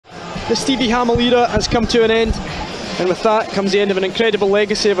The Stevie Hammell era has come to an end, and with that comes the end of an incredible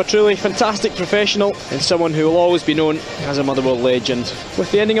legacy of a truly fantastic professional and someone who will always be known as a Motherwell legend.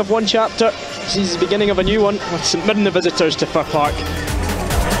 With the ending of one chapter sees the beginning of a new one, with St Mirren the visitors to Fir Park.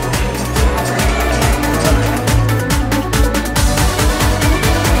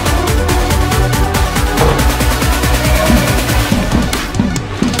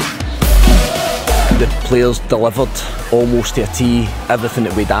 The players delivered almost to a T everything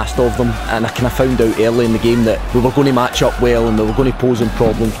that we'd asked of them, and I kind of found out early in the game that we were going to match up well and we were going to pose them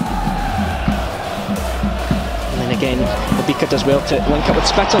problems. And then again, the Beaker does well to link up with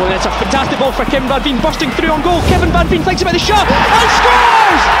Spittle, and it's a fantastic ball for Kevin Van Veen, bursting through on goal. Kevin Van Veen thinks about the shot and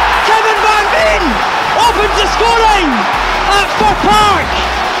scores! Kevin Van Veen opens the scoring at Fir Park,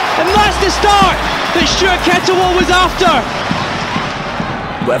 and that's the start that Stuart Kettlewell was after.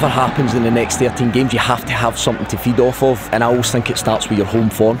 Whatever happens in the next 13 games, you have to have something to feed off of, and I always think it starts with your home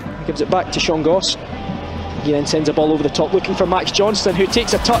form. He gives it back to Sean Goss. He then sends a ball over the top, looking for Max Johnston, who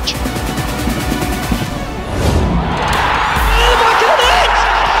takes a touch. Back of the net!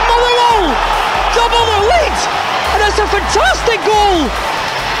 Motherwell double their lead, and it's a fantastic goal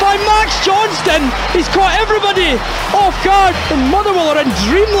by Max Johnston. He's caught everybody off guard, and Motherwell are in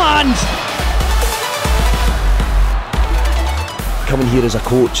dreamland. Coming here as a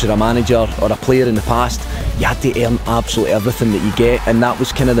coach or a manager or a player in the past, you had to earn absolutely everything that you get, and that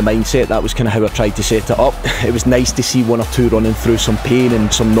was kind of the mindset, that was kind of how I tried to set it up. It was nice to see one or two running through some pain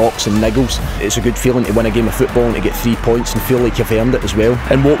and some knocks and niggles. It's a good feeling to win a game of football and to get 3 points and feel like you've earned it as well.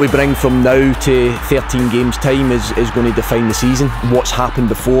 And what we bring from now to 13 games time is going to define the season. What's happened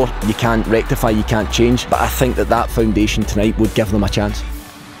before you can't rectify, you can't change, but I think that foundation tonight would give them a chance.